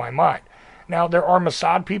question in my mind. Now, there are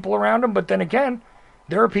Mossad people around him, but then again,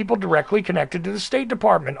 there are people directly connected to the State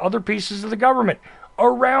Department, other pieces of the government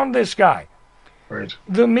around this guy. Right.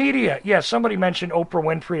 The media, somebody mentioned Oprah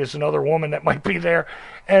Winfrey as another woman that might be there,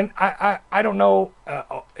 and I don't know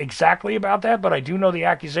exactly about that, but I do know the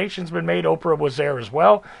accusation's been made. Oprah was there as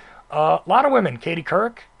well. A lot of women, Katie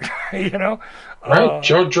Couric, Right,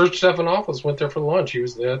 George Stephanopoulos went there for lunch. He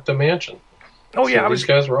was at the mansion. Oh yeah, So these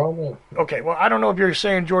guys were all men. okay. Well, I don't know if you're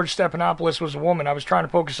saying George Stephanopoulos was a woman. I was trying to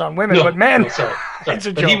focus on women, No, but man, no, sorry. it's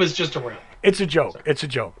a But joke. he was just around. It's a joke. Sorry. It's a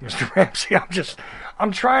joke, Mr. Ramsey.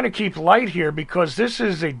 I'm trying to keep light here because this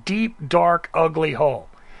is a deep, dark, ugly hole.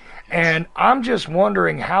 And I'm just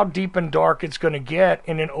wondering how deep and dark it's going to get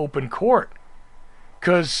in an open court.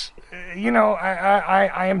 Because,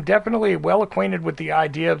 I am definitely well acquainted with the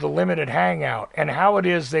idea of the limited hangout and how it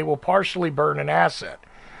is they will partially burn an asset.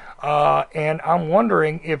 And I'm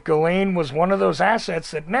wondering if Ghislaine was one of those assets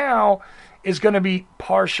that now is going to be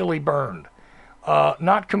partially burned.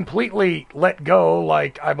 Not completely let go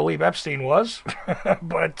like I believe Epstein was,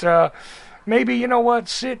 but maybe, you know what,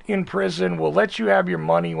 sit in prison, we'll let you have your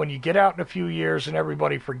money when you get out in a few years and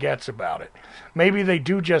everybody forgets about it. Maybe they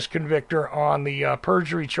do just convict her on the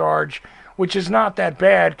perjury charge, which is not that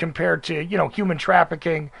bad compared to, human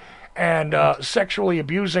trafficking and sexually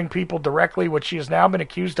abusing people directly, which she has now been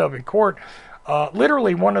accused of in court.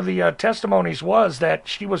 Literally, one of the testimonies was that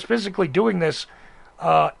she was physically doing this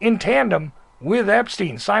in tandem with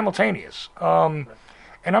Epstein, simultaneous.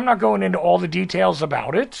 And I'm not going into all the details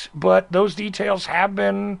about it, but those details have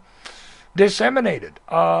been disseminated.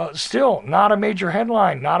 Still, not a major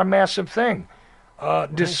headline, not a massive thing.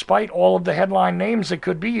 Despite all of the headline names that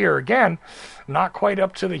could be here. Again, not quite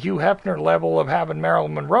up to the Hugh Hefner level of having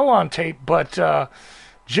Marilyn Monroe on tape, but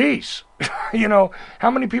geez,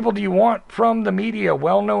 how many people do you want from the media,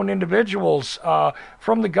 well-known individuals,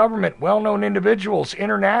 from the government, well-known individuals,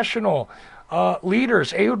 international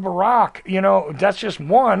leaders, Ehud Barak, that's just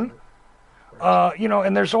one,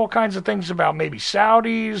 and there's all kinds of things about maybe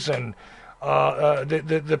Saudis and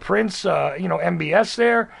the prince, MBS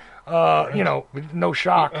there, no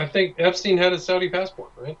shock. I think Epstein had a Saudi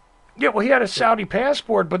passport, right? Yeah, well, he had a Saudi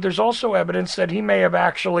passport, but there's also evidence that he may have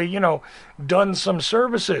actually, done some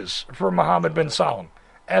services for Mohammed bin Salman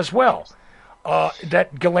as well,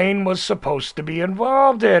 that Ghislaine was supposed to be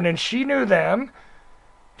involved in, and she knew them,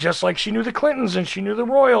 just like she knew the Clintons, and she knew the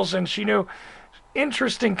Royals, and she knew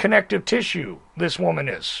interesting connective tissue, this woman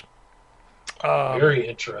is. Very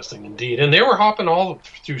interesting indeed. And they were hopping all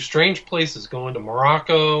through strange places, going to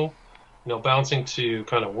Morocco, bouncing to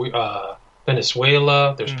kind of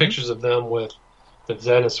Venezuela. There's pictures of them with the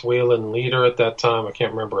Venezuelan leader at that time. I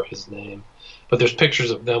can't remember his name, but there's pictures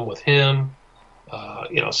of them with him.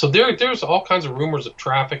 So there's all kinds of rumors of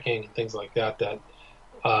trafficking and things like that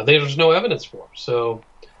there's no evidence for. So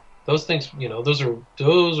those things,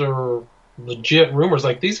 those are legit rumors.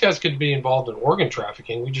 Like, these guys could be involved in organ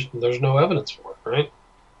trafficking. There's no evidence for it, right?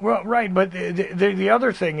 Well, right, but the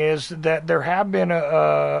other thing is that there have been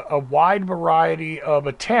a wide variety of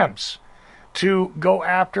attempts to go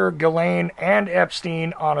after Ghislaine and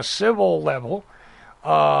Epstein on a civil level,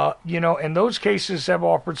 and those cases have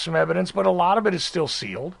offered some evidence, but a lot of it is still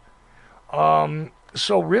sealed.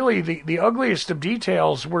 So really, the ugliest of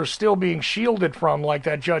details we're still being shielded from, like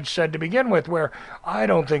that judge said to begin with, where I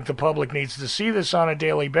don't think the public needs to see this on a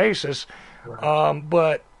daily basis. Right.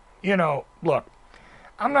 But, look,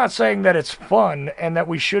 I'm not saying that it's fun and that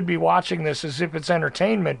we should be watching this as if it's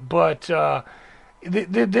entertainment, but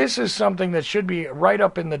this is something that should be right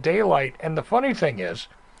up in the daylight. And the funny thing is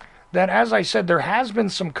that, as I said, there has been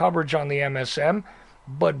some coverage on the MSM,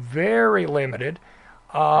 but very limited.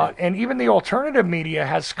 And even the alternative media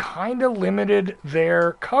has kind of limited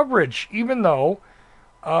their coverage, even though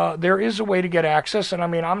there is a way to get access. And I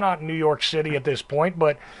mean, I'm not in New York City at this point,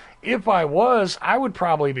 but if I was, I would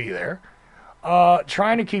probably be there,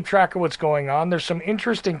 trying to keep track of what's going on. There's some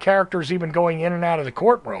interesting characters even going in and out of the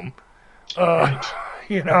courtroom. Right.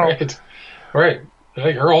 Right.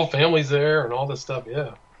 Her whole family's there and all this stuff.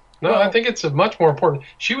 Yeah. No, I think it's much more important.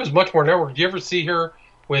 She was much more networked. Do you ever see her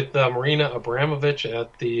with Marina Abramovich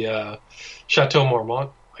at the Chateau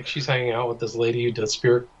Marmont? Like, she's hanging out with this lady who does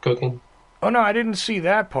spirit cooking. Oh, no, I didn't see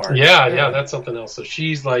that part. Yeah, that's something else. So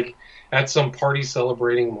she's like at some party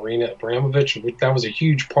celebrating Marina Abramovich. That was a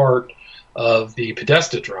huge part of the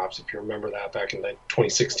Podesta drops, if you remember that, back in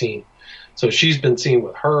 2016. So she's been seen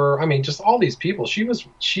with her. I mean, just all these people.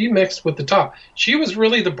 She mixed with the top. She was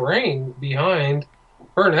really the brain behind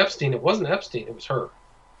her and Epstein. It wasn't Epstein, it was her.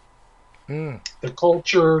 The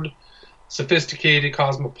cultured, sophisticated,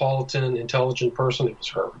 cosmopolitan, intelligent person, it was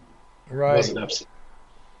her. Right. It wasn't Epstein.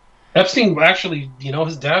 Epstein actually,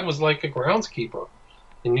 his dad was like a groundskeeper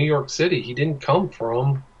in New York City. He didn't come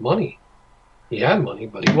from money. He had money,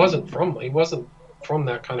 but he wasn't from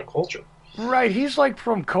that kind of culture. Right. He's like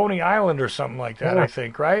from Coney Island or something like that, I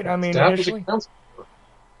think, right? I mean, initially.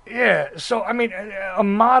 Yeah, so, I mean, a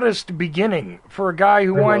modest beginning for a guy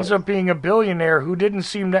who winds up being a billionaire who didn't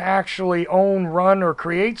seem to actually own, run, or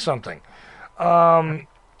create something.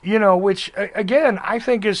 Which again I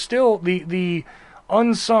think is still the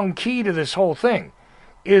unsung key to this whole thing,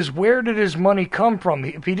 is where did his money come from?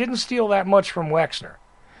 If he didn't steal that much from Wexner,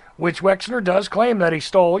 which Wexner does claim that he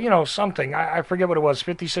stole, something. I forget what it was,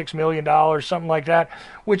 $56 million, something like that,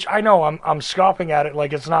 which I know I'm scoffing at it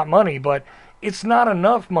like it's not money, but it's not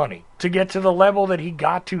enough money to get to the level that he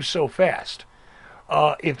got to so fast.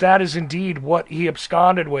 If that is indeed what he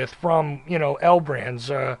absconded with from, L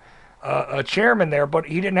Brands, a chairman there, but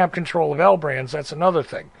he didn't have control of L Brands, that's another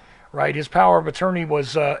thing, right? His power of attorney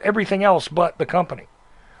was everything else but the company.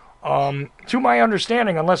 To my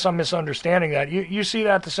understanding, unless I'm misunderstanding that, you see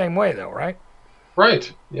that the same way, though, right?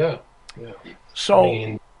 Right. Yeah.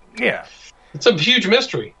 So, yeah. It's a huge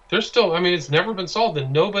mystery. There's still, it's never been solved,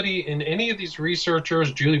 and nobody in any of these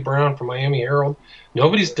researchers, Julie Brown from Miami Herald,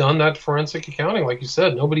 nobody's done that forensic accounting, like you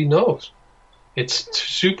said. Nobody knows. It's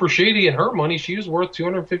super shady, and her money, she was worth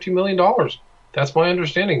 $250 million. That's my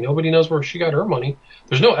understanding. Nobody knows where she got her money.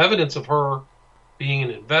 There's no evidence of her being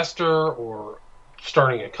an investor or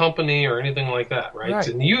starting a company or anything like that, right?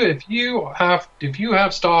 And if you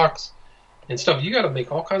have stocks and stuff, you got to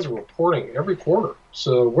make all kinds of reporting every quarter.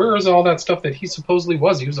 So where is all that stuff that he supposedly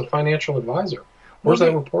was? He was a financial advisor. Where's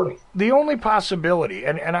that reporting? The only possibility,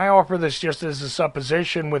 and I offer this just as a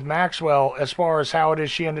supposition with Maxwell, as far as how it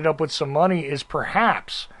is she ended up with some money, is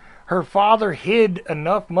perhaps her father hid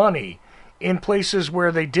enough money in places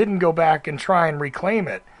where they didn't go back and try and reclaim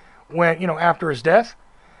it when, after his death.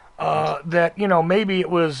 That, maybe it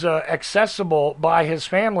was accessible by his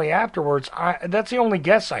family afterwards. That's the only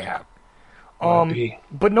guess I have.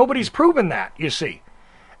 But nobody's proven that, you see.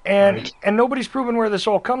 And nobody's proven where this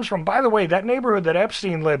all comes from. By the way, that neighborhood that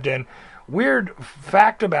Epstein lived in, weird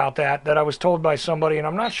fact about that I was told by somebody, and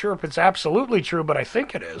I'm not sure if it's absolutely true, but I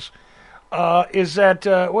think it is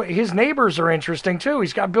that his neighbors are interesting, too.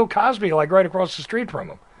 He's got Bill Cosby, like, right across the street from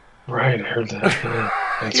him. Right, I heard that. Yeah,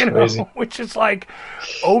 that's crazy. Which is like,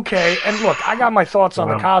 okay. And look, I got my thoughts on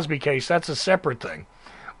the Cosby case. That's a separate thing.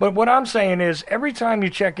 But what I'm saying is, every time you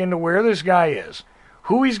check into where this guy is,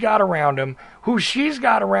 who he's got around him, who she's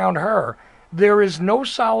got around her, there is no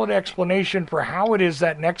solid explanation for how it is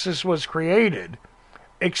that nexus was created,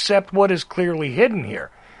 except what is clearly hidden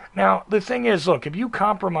here. Now, the thing is, look, if you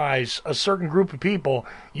compromise a certain group of people,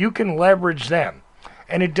 you can leverage them.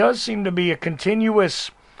 And it does seem to be a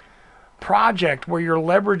continuous project where you're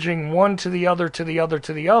leveraging one to the other, to the other,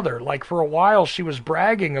 to the other. Like for a while, she was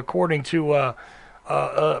bragging, according to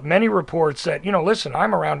many reports, that, listen,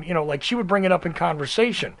 I'm around, like she would bring it up in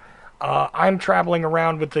conversation. I'm traveling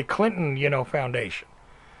around with the Clinton, Foundation.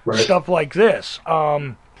 Right. Stuff like this.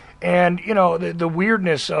 And, the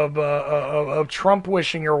weirdness of Trump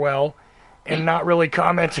wishing her well and not really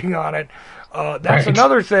commenting on it. That's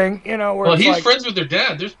another thing, where he's friends with their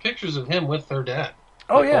dad. There's pictures of him with their dad.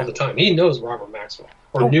 Oh, yeah. All the time. He knows Robert Maxwell,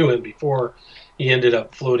 or knew him before he ended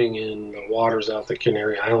up floating in the waters out the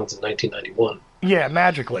Canary Islands in 1991. Yeah,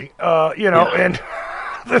 magically. And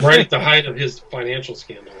right at the height of his financial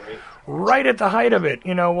scandal, right? Right at the height of it,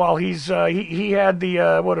 while he's he had the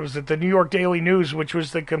the New York Daily News, which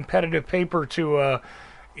was the competitive paper to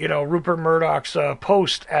Rupert Murdoch's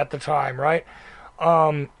Post at the time, right?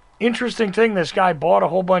 Interesting thing, this guy bought a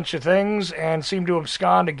whole bunch of things and seemed to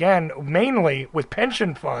abscond again, mainly with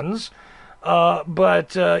pension funds,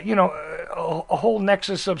 but a whole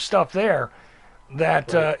nexus of stuff there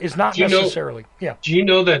that is not necessarily. Yeah. Do you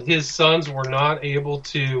know that his sons were not able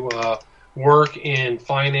to work in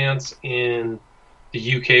finance in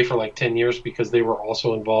the UK for like 10 years because they were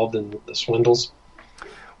also involved in the swindles?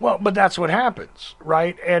 Well, but that's what happens,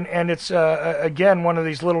 right? And it's, again, one of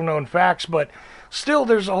these little-known facts, but still,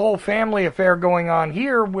 there's a whole family affair going on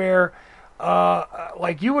here where,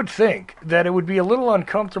 like, you would think that it would be a little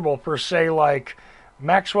uncomfortable for, say, like,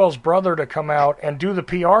 Maxwell's brother to come out and do the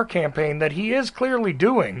PR campaign that he is clearly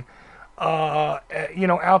doing,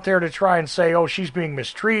 out there to try and say, oh, she's being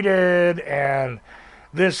mistreated, and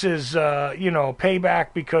this is, payback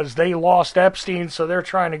because they lost Epstein, so they're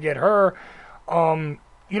trying to get her. And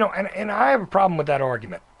I have a problem with that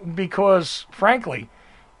argument because, frankly,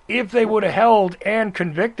 if they would have held and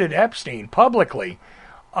convicted Epstein publicly,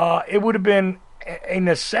 it would have been a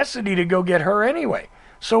necessity to go get her anyway.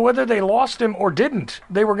 So whether they lost him or didn't,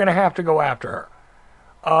 they were going to have to go after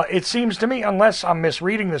her. It seems to me, unless I'm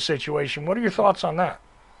misreading the situation. What are your thoughts on that?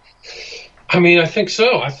 I think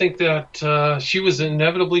so. I think that she was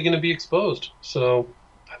inevitably going to be exposed. So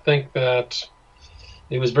I think that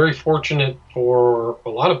it was very fortunate for a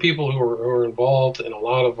lot of people who were involved in a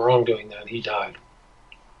lot of wrongdoing that he died.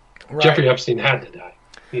 Right. Jeffrey Epstein had to die.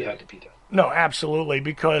 He had to be done. No, absolutely.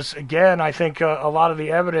 Because again, I think a lot of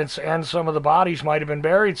the evidence and some of the bodies might have been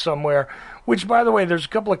buried somewhere. Which, by the way, there's a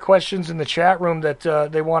couple of questions in the chat room that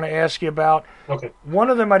they want to ask you about. Okay. One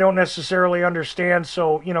of them I don't necessarily understand.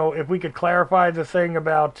 So, if we could clarify the thing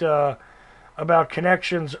about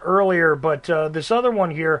connections earlier, but this other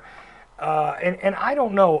one here, and I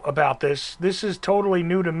don't know about this. This is totally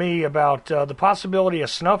new to me about the possibility of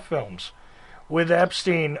snuff films with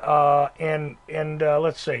Epstein. And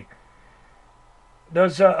let's see.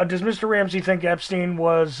 Does Mr. Ramsey think Epstein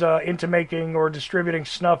was into making or distributing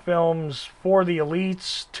snuff films for the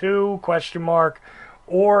elites too? Question mark.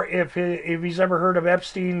 Or if he's ever heard of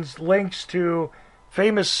Epstein's links to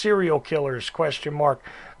famous serial killers? Question mark.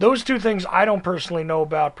 Those two things I don't personally know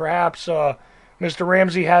about. Perhaps Mr.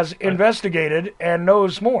 Ramsey has investigated and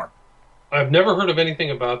knows more. I've never heard of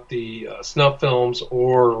anything about the snuff films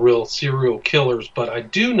or real serial killers, but I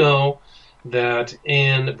do know that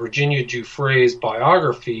in Virginia Giuffre's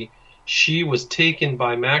biography, she was taken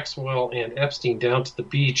by Maxwell and Epstein down to the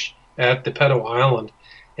beach at the Pedo Island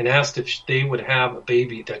and asked if they would have a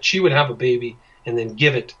baby, that she would have a baby and then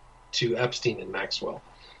give it to Epstein and Maxwell.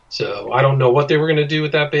 So I don't know what they were going to do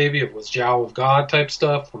with that baby, if it was Jowl of God type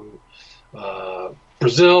stuff from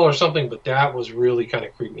Brazil or something, but that was really kind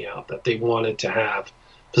of creeped me out, that they wanted to have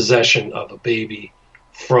possession of a baby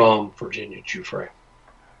from Virginia Giuffre.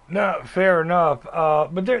 No, fair enough.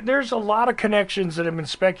 But there's a lot of connections that have been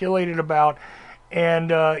speculated about. And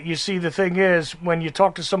you see, the thing is, when you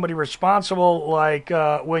talk to somebody responsible like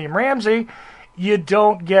William Ramsey, you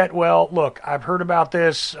don't get, well, look, I've heard about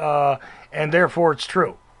this, and therefore it's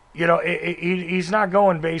true. He's not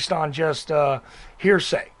going based on just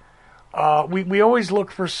hearsay. We always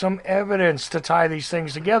look for some evidence to tie these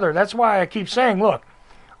things together. That's why I keep saying, look,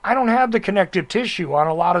 I don't have the connective tissue on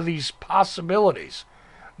a lot of these possibilities,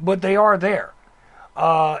 but they are there.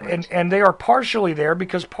 And they are partially there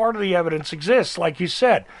because part of the evidence exists. Like you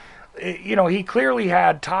said, he clearly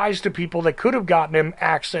had ties to people that could have gotten him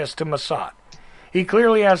access to Mossad. He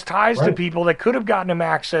clearly has ties to people that could have gotten him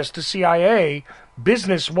access to CIA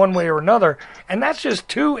business one way or another. And that's just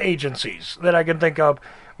two agencies that I can think of.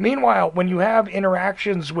 Meanwhile, when you have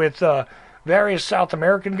interactions with various South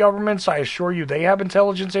American governments, I assure you they have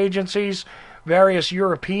intelligence agencies. Various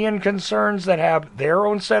European concerns that have their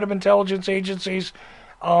own set of intelligence agencies.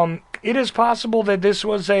 It is possible that this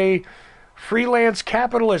was a freelance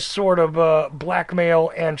capitalist sort of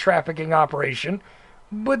blackmail and trafficking operation.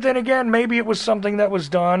 But then again, maybe it was something that was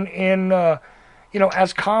done in,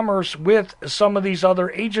 as commerce with some of these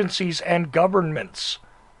other agencies and governments.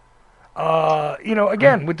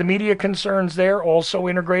 Again, with the media concerns there also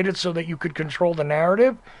integrated so that you could control the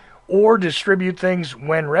narrative or distribute things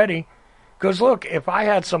when ready. Because look, if I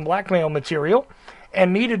had some blackmail material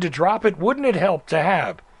and needed to drop it, wouldn't it help to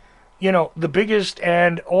have, the biggest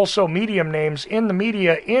and also medium names in the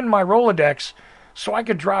media in my Rolodex so I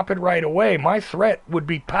could drop it right away? My threat would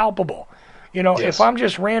be palpable. Yes. If I'm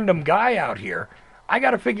just random guy out here, I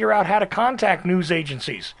got to figure out how to contact news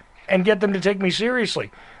agencies and get them to take me seriously.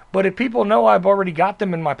 But if people know I've already got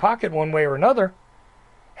them in my pocket one way or another,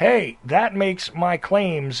 hey, that makes my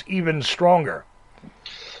claims even stronger.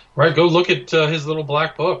 Right, go look at his little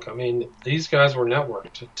black book. I mean, these guys were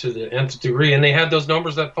networked to the nth degree, and they had those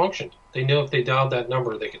numbers that functioned. They knew if they dialed that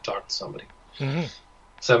number, they could talk to somebody. Mm-hmm.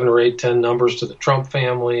 7 or 8, 10 numbers to the Trump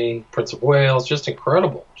family, Prince of Wales, just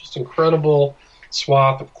incredible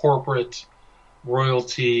swath of corporate,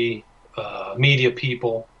 royalty, media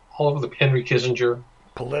people, all over the Henry Kissinger.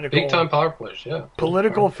 Big-time power players, yeah.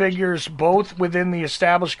 Political figures, both within the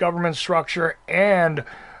established government structure and,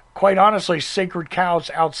 quite honestly, sacred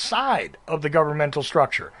cows outside of the governmental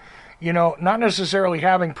structure. Not necessarily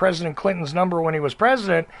having President Clinton's number when he was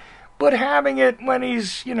president, but having it when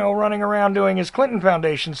he's, running around doing his Clinton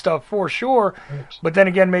Foundation stuff for sure. But then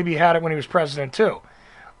again, maybe he had it when he was president too.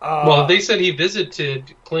 Well, they said he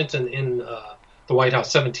visited Clinton in the White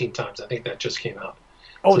House 17 times. I think that just came out.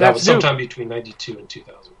 Oh, so that was sometime between 92 and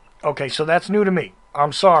 2000. Okay, so that's new to me.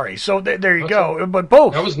 I'm sorry. So there you go. But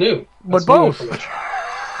both. That was new. But both.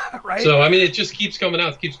 Right? So, I mean, it just keeps coming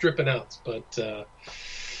out. It keeps dripping out. But,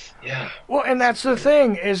 yeah. Well, and that's the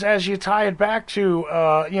thing, is as you tie it back to,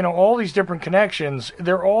 all these different connections,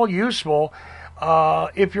 they're all useful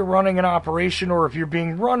if you're running an operation or if you're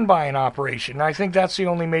being run by an operation. And I think that's the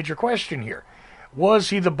only major question here.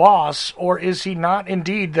 Was he the boss, or is he not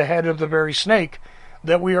indeed the head of the very snake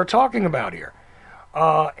that we are talking about here?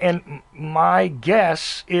 And my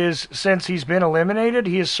guess is, since he's been eliminated,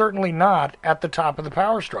 he is certainly not at the top of the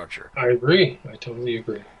power structure. I agree. I totally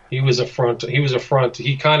agree. He was a front.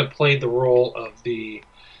 He kind of played the role of the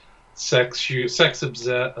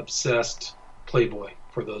obsessed playboy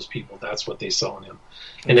for those people. That's what they saw in him.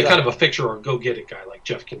 And a kind of a fixer or go-get-it guy, like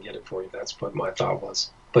Jeff can get it for you. That's what my thought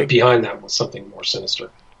was. But behind that was something more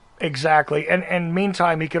sinister. Exactly. And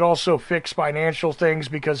meantime, he could also fix financial things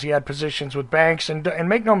because he had positions with banks. And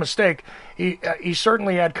make no mistake, he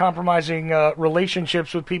certainly had compromising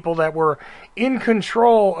relationships with people that were in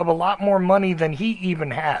control of a lot more money than he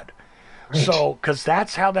even had. Right. So, because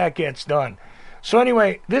that's how that gets done. So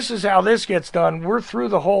anyway, this is how this gets done. We're through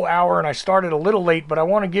the whole hour, and I started a little late, but I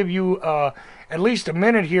want to give you at least a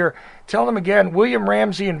minute here. Tell them again,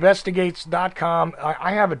 WilliamRamseyInvestigates.com.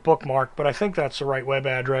 I have it bookmarked, but I think that's the right web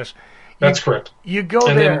address. That's correct. You go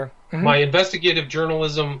there. My investigative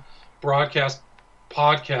journalism broadcast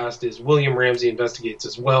podcast is William Ramsey Investigates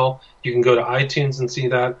as well. You can go to iTunes and see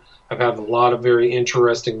that. I've had a lot of very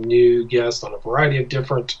interesting new guests on a variety of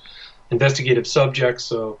different investigative subjects,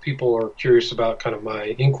 so people are curious about kind of my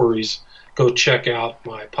inquiries, go check out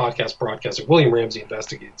my podcast broadcast at William Ramsey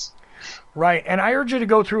Investigates. Right, and I urge you to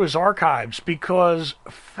go through his archives because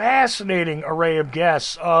fascinating array of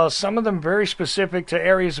guests, some of them very specific to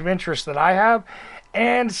areas of interest that I have,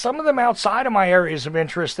 and some of them outside of my areas of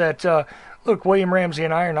interest that, look, William Ramsey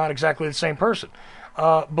and I are not exactly the same person.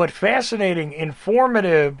 But fascinating,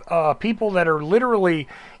 informative people that are literally,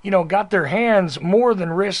 got their hands more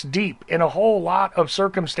than wrist deep in a whole lot of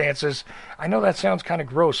circumstances. I know that sounds kind of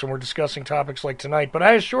gross when we're discussing topics like tonight, but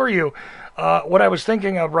I assure you, what I was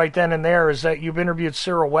thinking of right then and there is that you've interviewed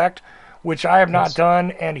Cyril Wecht, which I have not done,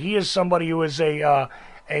 and he is somebody who is a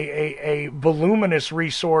voluminous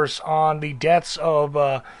resource on the deaths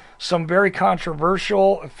of some very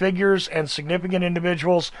controversial figures and significant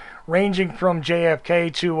individuals, ranging from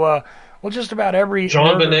JFK to, just about every...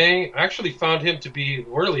 John Bonet, I actually found him to be,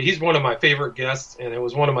 he's one of my favorite guests, and it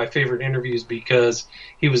was one of my favorite interviews because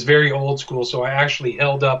he was very old school, so I actually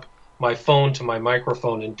held up my phone to my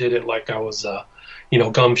microphone and did it like I was a,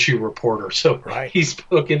 gumshoe reporter. So right. He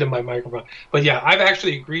spoke into my microphone. But yeah, I've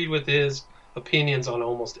actually agreed with his opinions on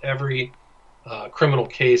almost every criminal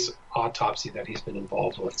case autopsy that he's been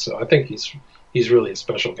involved with. So I think he's really a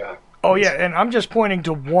special guy. Oh, yeah, and I'm just pointing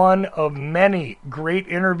to one of many great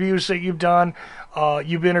interviews that you've done.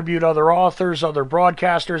 You've interviewed other authors, other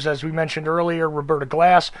broadcasters. As we mentioned earlier, Roberta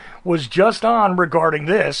Glass was just on regarding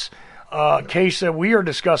this case that we are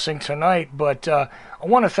discussing tonight. But I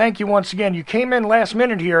want to thank you once again. You came in last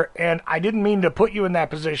minute here, and I didn't mean to put you in that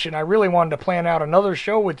position. I really wanted to plan out another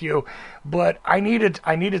show with you, but I needed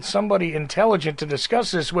somebody intelligent to discuss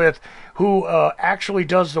this with who actually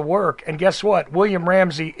does the work. And guess what? William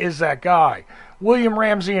Ramsey is that guy.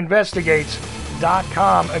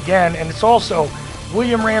 WilliamRamseyInvestigates.com again, and it's also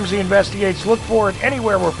William Ramsey Investigates. Look for it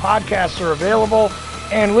anywhere where podcasts are available,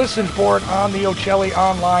 and listen for it on the Ochelli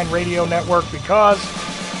Online Radio Network because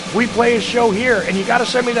we play his show here, and you got to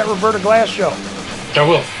send me that Roberta Glass show. I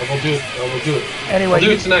will do it. Anyway, I'll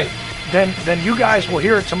do it tonight. Then you guys will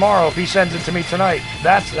hear it tomorrow if he sends it to me tonight.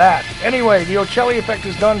 That's that. Anyway, the Ochelli Effect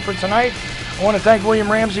is done for tonight. I want to thank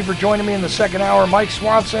William Ramsey for joining me in the second hour. Mike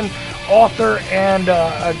Swanson, author and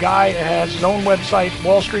a guy that has his own website,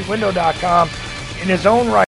 wallstreetwindow.com, in his own right.